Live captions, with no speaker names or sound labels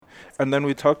And then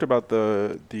we talked about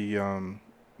the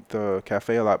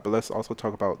cafe a lot, but let's also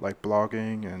talk about like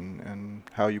blogging and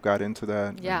how you got into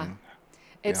that Yeah. and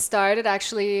It yeah. started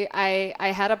actually,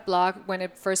 I had a blog when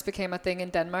it first became a thing in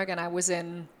Denmark, and I was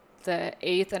in the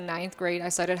eighth and ninth grade. I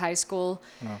started high school,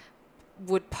 Oh,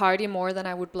 would party more than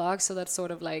I would blog. So that's sort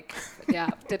of like, yeah,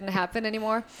 didn't happen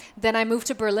anymore. Then I moved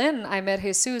to Berlin. I met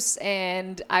Jesus,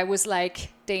 and I was like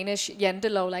Danish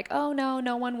Yendelo, like, oh no,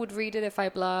 no one would read it if I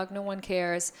blog. No one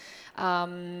cares.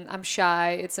 I'm shy.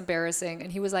 It's embarrassing.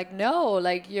 And he was like, no,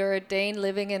 like you're a Dane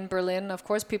living in Berlin. Of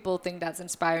course, people think that's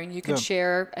inspiring. You can yeah,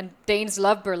 share, and Danes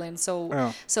love Berlin. So,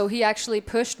 yeah, so he actually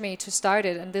pushed me to start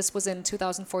it, and this was in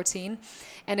 2014,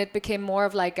 and it became more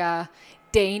of like a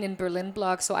Dane in Berlin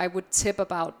blog. So I would tip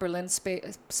about Berlin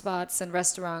spots and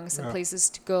restaurants and yeah. places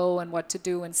to go and what to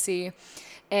do and see.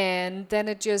 And then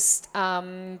it just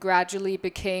gradually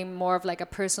became more of like a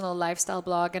personal lifestyle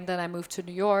blog. And then I moved to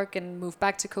New York and moved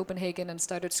back to Copenhagen and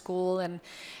started school. And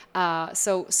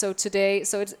so today,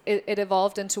 so it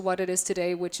evolved into what it is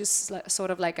today, which is sort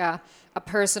of like a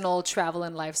personal travel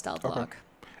and lifestyle Okay. blog.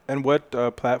 And what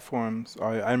platforms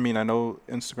are, I mean, I know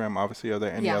Instagram, obviously. Are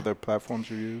there any Yeah. other platforms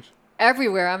you use?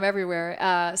 Everywhere, I'm everywhere.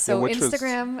 Yeah, So which was,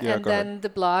 Instagram, yeah, and go ahead. then the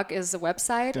blog is the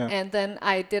website. Yeah. And then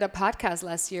I did a podcast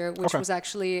last year, which Okay. was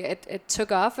actually, it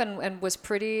took off and was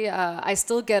pretty, I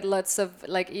still get lots of,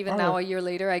 like even All now right. a year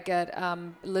later, I get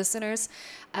listeners.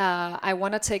 I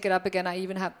want to take it up again. I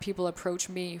even have people approach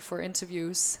me for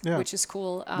interviews, Yeah. which is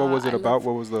cool. What was I it about? love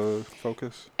What was the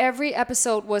focus? every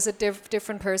episode was a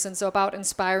different person. So about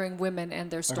inspiring women and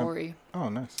their Okay. story. Oh,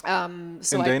 nice.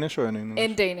 So In I Danish or in in English?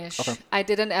 Okay. Danish. I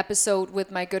did an episode with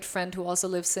my good friend who also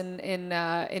lives in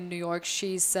New York.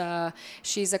 She's a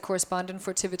correspondent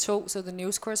for TV2, so the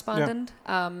news Yeah. correspondent.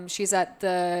 She's at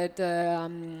the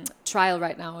trial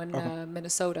right now in Okay.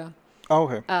 Minnesota. Oh,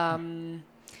 okay.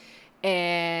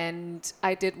 And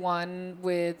I did one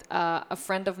with a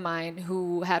friend of mine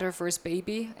who had her first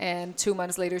baby, and 2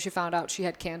 months later she found out she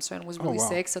had cancer and was Oh, really wow.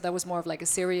 sick. So that was more of like a Oh,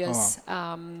 wow. serious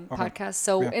Okay. podcast.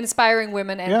 So Yeah. inspiring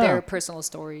women and Yeah. their personal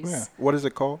Yeah. stories. What is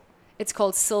it called? It's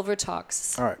called Silver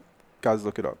Talks. All right. Guys,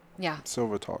 look it up. Yeah,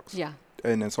 Silver Talks. yeah,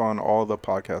 And it's on all the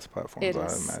podcast platforms, it I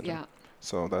is. imagine. Yeah,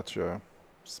 So that's your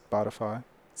Spotify.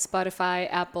 Spotify,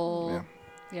 Yeah. Apple.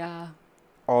 Yeah,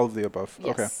 All of the above.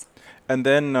 Okay. yes, And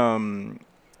then,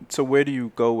 so where do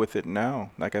you go with it now?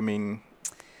 Like, I mean,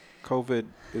 COVID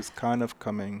is kind of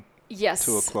coming to a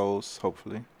yes. close,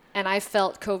 hopefully. And I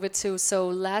felt COVID too. So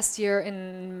last year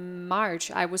in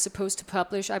March, I was supposed to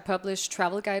publish. I published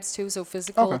travel guides too, so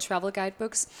physical Okay. travel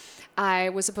guidebooks. I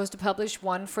was supposed to publish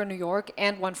one for New York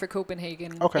and one for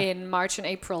Copenhagen Okay. in March and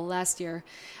April last year.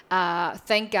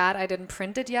 Thank God I didn't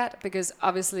print it yet, because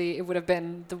obviously it would have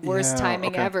been the worst Yeah.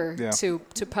 timing Okay. ever Yeah.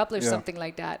 to publish Yeah. something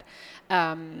like that.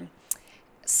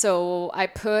 So I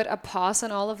put a pause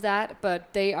on all of that,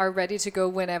 but they are ready to go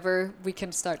whenever we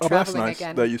can start Oh, that's traveling nice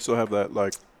again. that you still have that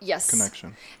like Yes.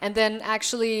 connection. And then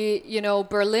actually,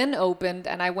 Berlin opened,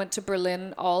 and I went to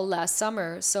Berlin all last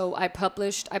summer. So I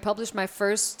published my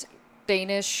first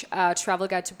Danish travel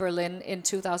guide to Berlin in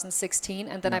 2016,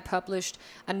 and then Yeah. I published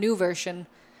a new version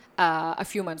a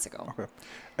few months ago. Okay.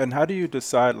 And how do you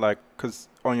decide, like, because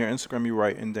on your Instagram you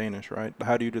write in Danish, right?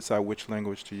 How do you decide which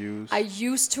language to use? I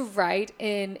used to write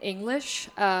in English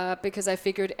because I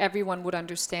figured everyone would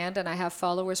understand, and I have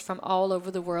followers from all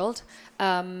over the world.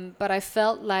 But I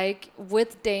felt like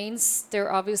with Danes,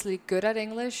 they're obviously good at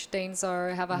English. Danes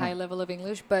have a Uh-huh. high level of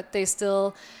English, but they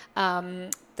still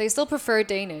prefer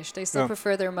Danish. They still Yeah.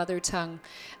 prefer their mother tongue.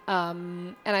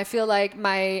 And I feel like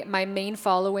my main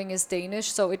following is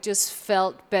Danish, so it just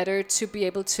felt better to be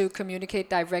able to communicate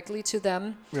directly to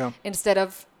them Yeah. instead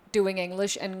of doing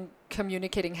English and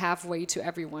communicating halfway to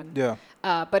everyone. Yeah.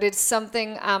 But it's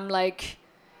something I'm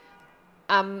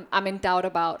in doubt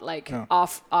about, like Yeah.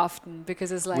 often,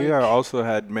 because it's like, We are also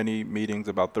had many meetings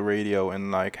about the radio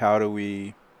and like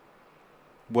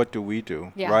what do we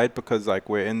do, Yeah. right? Because like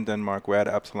we're in Denmark, we're at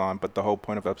Epsilon, but the whole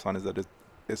point of Epsilon is that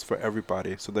it's for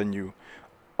everybody. So then you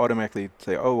automatically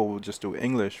say, oh, well, we'll just do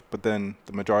English, but then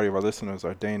the majority of our listeners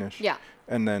are Danish. yeah,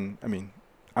 And then, I mean,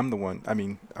 I'm the one, I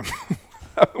mean,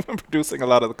 I'm producing a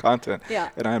lot of the content, yeah,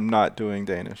 and I'm not doing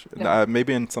Danish. No.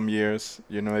 Maybe in some years,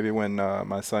 maybe when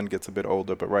my son gets a bit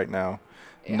older, but right now,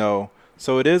 yeah. no.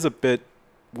 So it is a bit,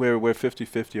 we're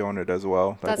 50-50 on it as well.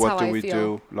 Like, That's what how do I we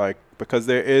feel. do? Like, because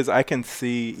I can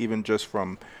see even just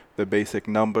from the basic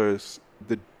numbers,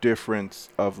 the difference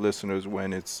of listeners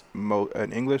when it's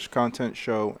an English content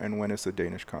show and when it's a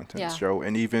Danish content Yeah. show,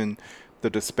 and even the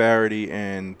disparity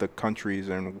in the countries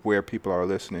and where people are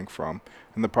listening from.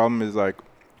 And the problem is, like,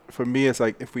 for me, it's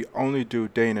like if we only do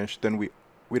Danish, then we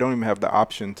we don't even have the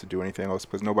option to do anything else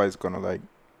because nobody's gonna like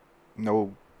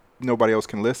nobody else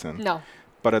can listen. No.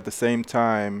 But at the same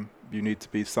time, you need to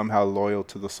be somehow loyal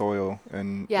to the soil,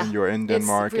 and you're in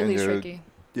Denmark, it's really and you're tricky.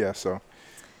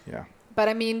 Yeah. But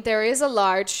I mean, there is a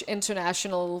large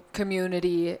international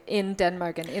community in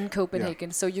Denmark and in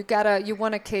Copenhagen, so you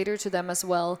want to cater to them as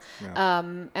well. Yeah.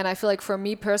 And I feel like for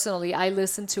me personally, I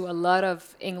listen to a lot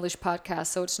of English podcasts,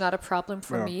 so it's not a problem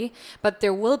for me. But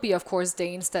there will be, of course,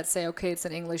 Danes that say, okay, it's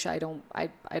in English. I don't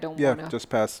Yeah, want to. just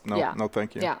pass. No,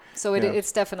 thank you. Yeah, so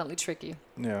it's definitely tricky.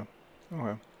 Yeah.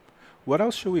 Okay. What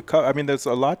else should we cover? I mean, there's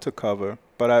a lot to cover,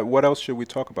 but what else should we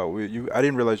talk about? I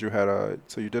didn't realize you had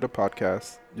so you did a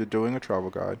podcast, you're doing a travel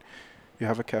guide, you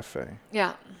have a cafe.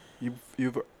 Yeah.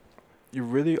 You're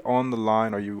really on the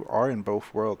line, or you are in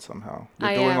both worlds somehow.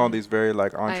 You're doing all these very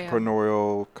like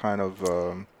entrepreneurial kind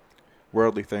of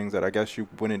worldly things that I guess you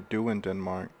wouldn't do in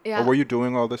Denmark. Yeah. Or were you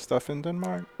doing all this stuff in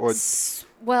Denmark? Or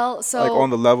well, so like on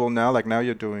the level now, like now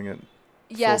you're doing it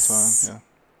yes. full time.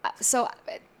 Yeah. So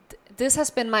this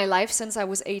has been my life since I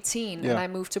was 18 and I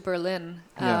moved to Berlin.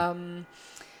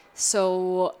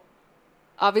 So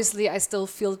obviously I still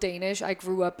feel Danish. I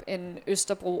grew up in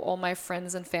Østerbro. All my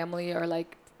friends and family are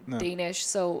like Danish.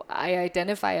 So I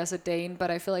identify as a Dane,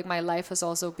 but I feel like my life has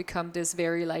also become this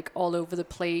very like all over the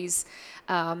place.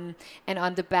 And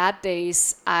on the bad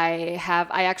days, I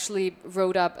actually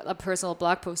wrote up a personal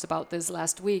blog post about this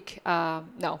last week.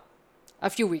 A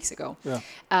few weeks ago. Yeah.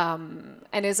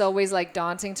 And it's always like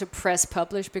daunting to press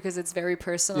publish because it's very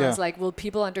personal. It's like, will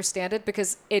people understand it?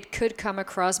 Because it could come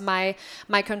across, my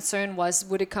concern was,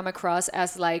 would it come across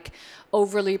as like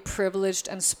overly privileged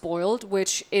and spoiled,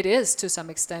 which it is to some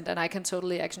extent. And I can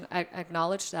totally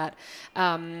acknowledge that.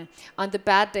 On the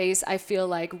bad days, I feel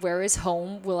like, where is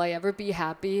home? Will I ever be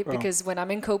happy? Because when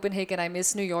I'm in Copenhagen, I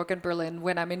miss New York and Berlin.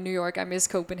 When I'm in New York, I miss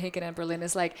Copenhagen and Berlin.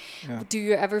 It's like, do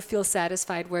you ever feel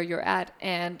satisfied where you're at?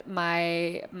 And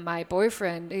my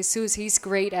boyfriend Jesus, he's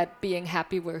great at being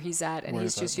happy where he's at, and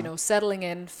he's just settling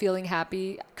in, feeling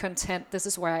happy, content. This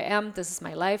is where I am. This is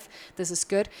my life. This is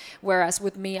good. Whereas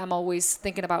with me, I'm always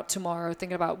thinking about tomorrow,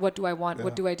 thinking about what do I want,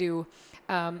 what do I do.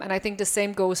 And I think the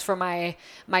same goes for my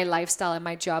lifestyle and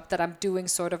my job, that I'm doing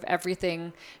sort of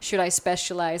everything. Should I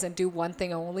specialize and do one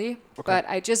thing only? Okay. But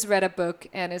I just read a book,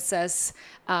 and it says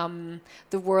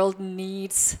the world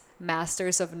needs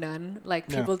masters of none, like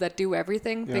people that do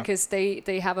everything, because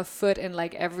they have a foot in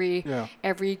like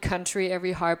every country,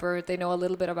 every harbor. They know a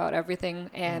little bit about everything,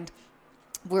 and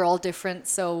we're all different.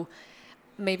 So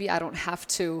maybe I don't have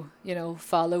to,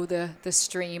 follow the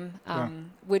stream,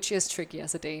 which is tricky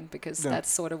as a Dane, because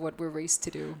that's sort of what we're raised to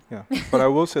do. Yeah, but I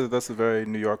will say that that's a very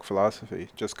New York philosophy,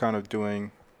 just kind of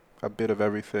doing a bit of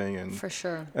everything, and for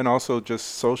sure, and also just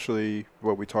socially,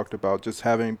 what we talked about, just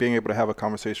being able to have a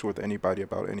conversation with anybody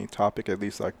about any topic, at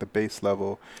least like the base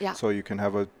level. So you can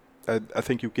have I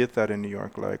think you get that in New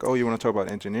York, like, oh, you want to talk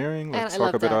about engineering, let's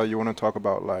talk about you want to talk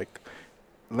about like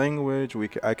language,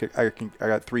 I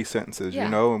got 3 sentences,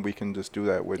 and we can just do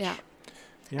that, which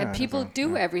and people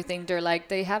do everything. They're like,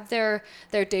 they have their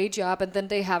day job, and then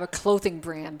they have a clothing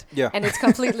brand. And it's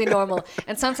completely normal.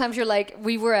 And sometimes you're like,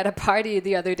 we were at a party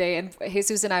the other day, and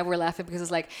Jesus and I were laughing because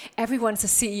it's like, everyone's a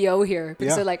CEO here.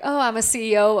 Because they're like, oh, I'm a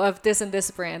CEO of this and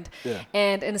this brand.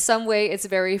 And in some way, it's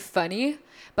very funny.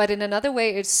 But in another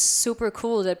way, it's super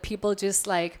cool that people just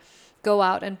like go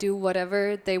out and do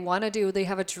whatever they want to do. They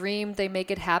have a dream, they make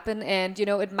it happen, and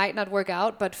it might not work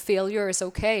out, but failure is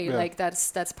okay. Like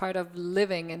that's part of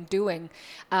living and doing.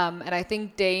 And I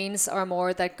think Danes are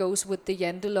more, that goes with the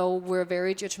Jantelov. We're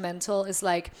very judgmental. It's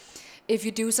like, if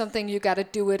you do something, you got to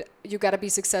do it. You got to be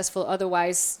successful,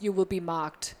 otherwise you will be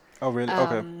mocked. Oh, really?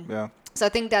 Okay. Yeah. So I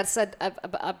think that's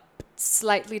a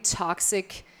slightly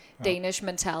toxic Danish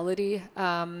mentality,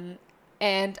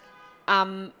 and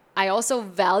I also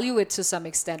value it to some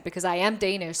extent, because I am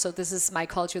Danish, so this is my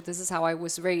culture, this is how I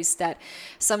was raised, that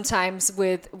sometimes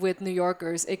with New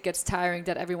Yorkers, it gets tiring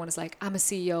that everyone is like, I'm a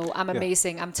CEO, I'm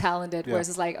amazing, I'm talented, whereas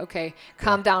it's like, okay,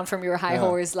 calm down from your high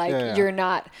horse, like you're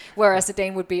not, whereas a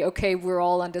Dane would be, okay, we're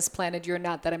all on this planet, you're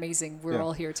not that amazing, we're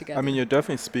all here together. I mean, you're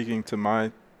definitely speaking to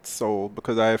my soul,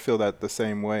 because I feel that the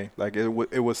same way. Like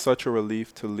it was such a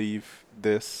relief to leave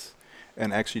this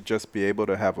and actually just be able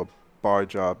to have a bar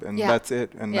job, and that's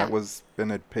it, and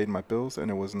and it paid my bills, and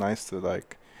it was nice to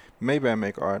like, maybe I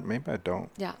make art, maybe I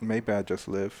don't, maybe I just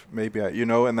live, maybe I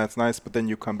and that's nice. But then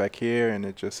you come back here, and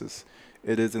it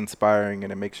is inspiring,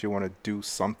 and it makes you want to do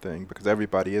something, because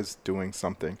everybody is doing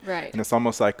something, right? And it's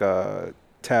almost like a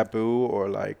taboo, or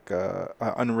like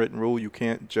an unwritten rule. You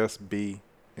can't just be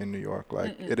in New York,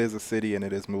 like it is a city, and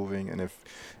it is moving, and if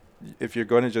if you're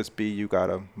going to just be, you got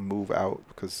to move out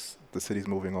because the city's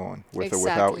moving on with or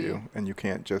without you, and you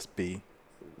can't just be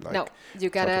like, no, you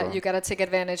gotta take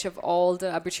advantage of all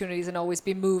the opportunities and always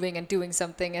be moving and doing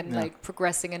something and like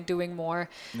progressing and doing more.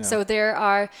 So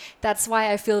that's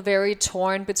why I feel very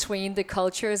torn between the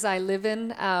cultures I live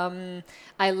in.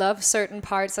 I love certain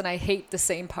parts and I hate the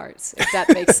same parts, if that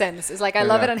makes sense. It's like I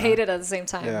love it and hate it at the same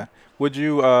time. Yeah. Would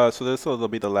you, so this will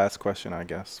be the last question, I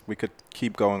guess. We could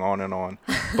keep going on and on.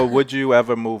 But would you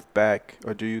ever move back,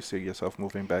 or do you see yourself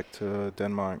moving back to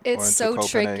Denmark? It's so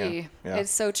tricky.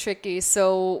 It's so tricky.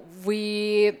 So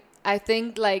I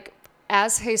think like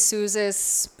as Jesus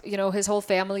is, his whole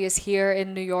family is here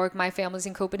in New York, my family's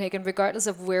in Copenhagen, regardless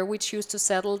of where we choose to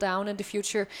settle down in the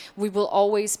future, we will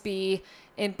always be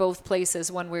in both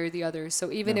places one way or the other.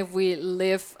 So even if we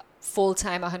live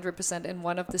full-time 100% in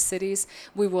one of the cities,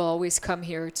 we will always come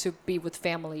here to be with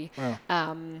family,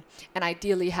 and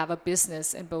ideally have a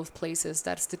business in both places.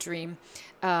 That's the dream.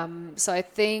 So I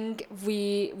think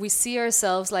we see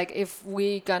ourselves, like if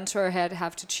we gun to our head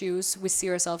have to choose, we see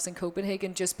ourselves in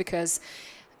Copenhagen, just because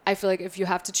I feel like if you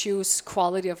have to choose,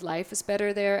 quality of life is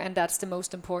better there, and that's the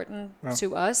most important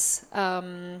to us.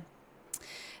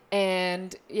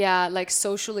 And like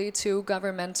socially too,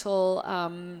 governmental,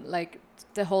 like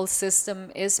the whole system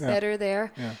is better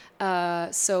there.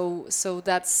 So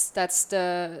that's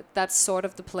sort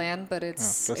of the plan, but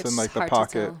it's in like the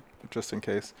pocket, just in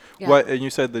case. And you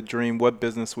said the dream. What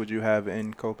business would you have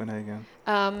in Copenhagen?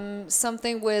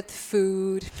 Something with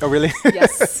food. Oh, really?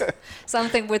 Yes,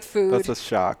 something with food. That's a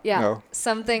shock. Yeah, no.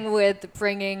 Something with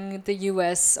bringing the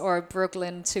U.S. or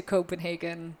Brooklyn to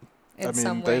Copenhagen in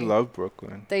some way. They love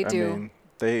Brooklyn. They do. I mean,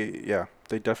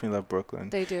 they definitely love Brooklyn.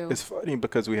 They do. It's funny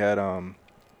because we had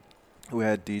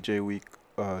DJ Week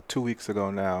 2 weeks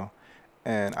ago now,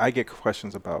 and I get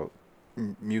questions about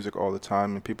music all the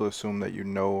time, and people assume that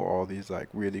all these like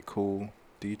really cool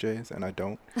DJs, and I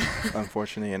don't,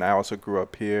 unfortunately. And I also grew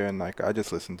up here, and like I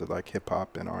just listened to like hip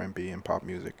hop and R&B and pop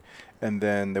music. And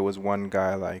then there was one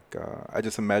guy like I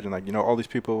just imagine like all these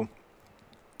people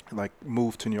like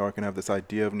move to New York and have this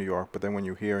idea of New York, but then when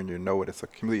you hear and it's a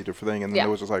completely different thing. And then there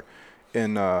was just like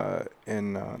in none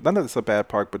of it's a bad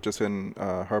park, but just in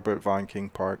Herbert Von King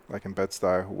Park, like in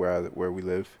Bed-Stuy, where we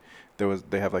live,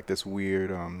 they have like this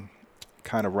weird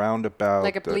kind of roundabout,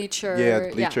 like a bleacher,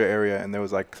 bleacher area, and there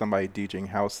was like somebody DJing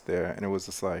house there, and it was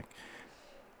just like,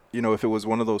 if it was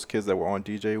one of those kids that were on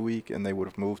DJ Week and they would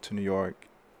have moved to New York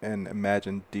and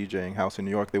imagined DJing house in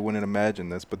New York, they wouldn't imagine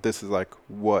this, but this is like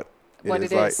what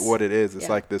it is. It's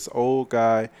like this old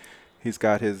guy. He's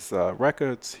got his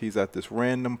records. He's at this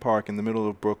random park in the middle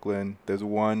of Brooklyn. There's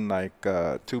one like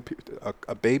a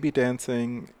baby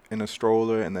dancing in a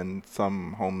stroller, and then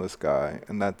some homeless guy,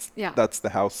 and that's the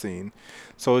house scene.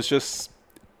 So it's just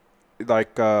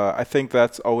like I think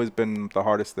that's always been the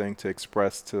hardest thing to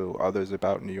express to others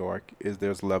about New York, is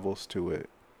there's levels to it,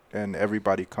 and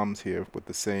everybody comes here with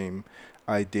the same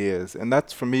ideas, and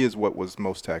that's for me is what was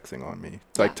most taxing on me.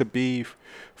 Like to be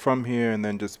from here and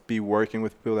then just be working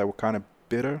with people that were kind of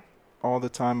bitter all the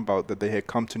time about that they had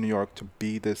come to New York to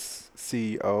be this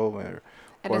CEO or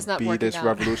be this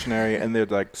revolutionary, and they're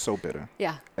like so bitter.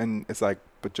 And it's like,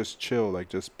 but just chill, like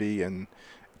just be. And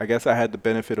I guess I had the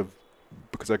benefit of,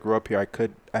 because I grew up here,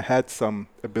 I had some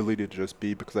ability to just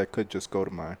be, because I could just go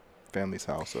to my family's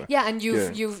house. And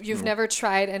you've never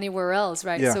tried anywhere else,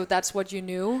 right? So that's what you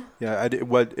knew.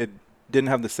 It didn't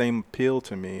have the same appeal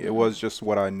to me. It was just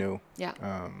what I knew.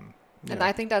 And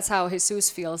I think that's how Jesus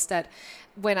feels, that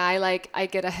when I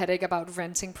get a headache about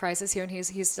renting prices here, and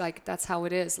he's like, that's how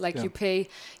it is. Like you pay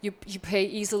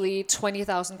easily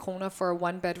 20,000 kroner for a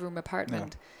 1-bedroom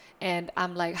apartment. And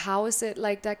I'm like, how is it?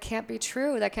 Like, that can't be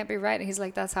true. That can't be right. And he's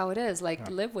like, that's how it is. Like,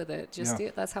 live with it. Just do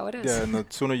it. That's how it is. Yeah, and the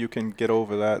sooner you can get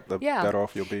over that, the better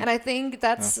off you'll be. And I think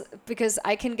that's because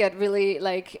I can get really,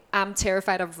 like, I'm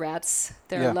terrified of rats.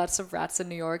 There are lots of rats in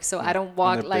New York. So I don't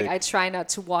walk, like, I try not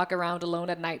to walk around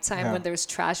alone at nighttime when there's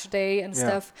trash day and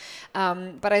stuff.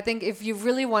 But I think if you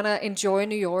really want to enjoy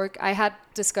New York, I had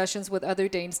discussions with other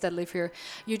Danes that live here.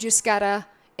 You just gotta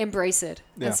embrace it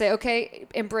and say, okay,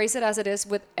 embrace it as it is,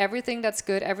 with everything that's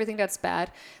good, everything that's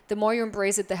bad. The more you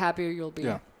embrace it, the happier you'll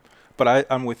be. But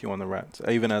I'm with you on the rats.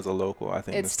 Even as a local, I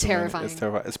think it's terrifying. It's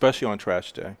terrifying, especially on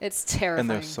trash day. It's terrifying. And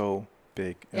they're so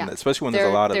big. And especially when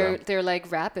there's a lot of them. They're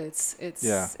like rapids. It's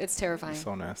terrifying. It's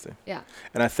so nasty. Yeah.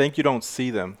 And I think you don't see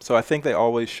them. So I think they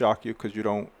always shock you because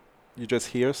you just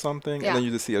hear something and then you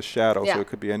just see a shadow. So it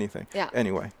could be anything. Yeah.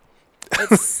 Anyway.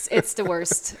 It's the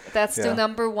worst. That's the Yeah.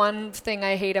 number one thing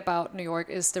I hate about New York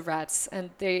is the rats, and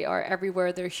they are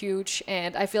everywhere. They're huge,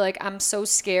 and I feel like I'm so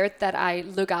scared that I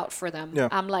look out for them. Yeah.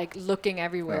 I'm like looking Yeah.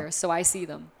 everywhere, so I see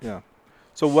them. Yeah.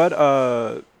 So what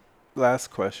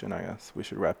last question, I guess we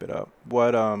should wrap it up.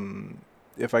 What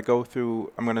if I go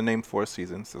through, I'm going to name 4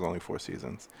 seasons. There's only 4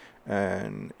 seasons.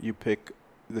 And you pick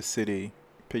the city,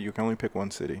 you can only pick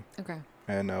one city. Okay.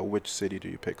 And which city do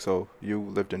you pick? So you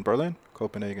lived in Berlin,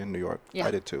 Copenhagen, New York. Yeah.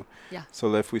 I did too. Yeah.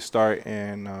 So if we start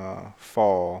in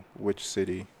fall, which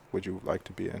city would you like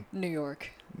to be in? New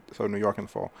York. So New York in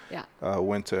fall. Yeah.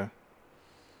 Winter.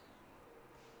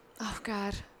 Oh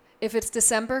God. If it's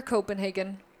December,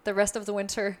 Copenhagen. The rest of the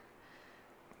winter,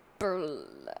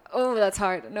 oh, that's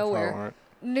hard. Nowhere. Hard.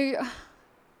 New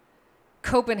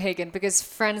Copenhagen, because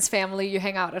friends, family, you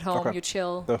hang out at home, Okay. you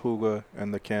chill. The hygge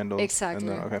and the candles. Exactly.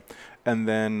 And okay. And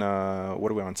then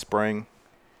what are we on? Spring.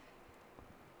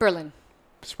 Berlin.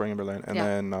 Spring in Berlin. And Yeah.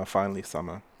 then finally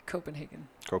summer. Copenhagen.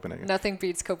 Copenhagen. Nothing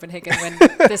beats Copenhagen when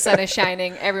the sun is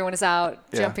shining, everyone is out,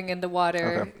 Yeah. jumping in the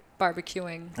water, Okay.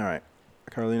 barbecuing. All right.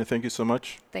 Carolina, thank you so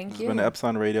much. Thank This you. has been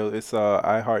Epsilon Radio. It's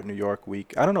I Heart New York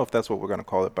Week. I don't know if that's what we're going to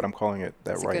call it, but I'm calling it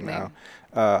that That's a right good now. name.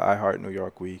 I Heart New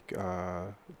York Week.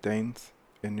 Danes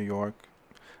in New York.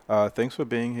 Thanks for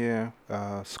being here.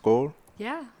 Skål.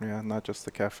 Yeah. Yeah, not just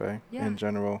the cafe Yeah. in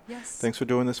general. Yes. Thanks for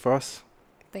doing this for us.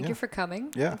 Thank Yeah. you for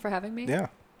coming. Yeah. And for having me. Yeah.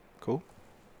 Cool.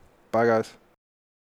 Bye, guys.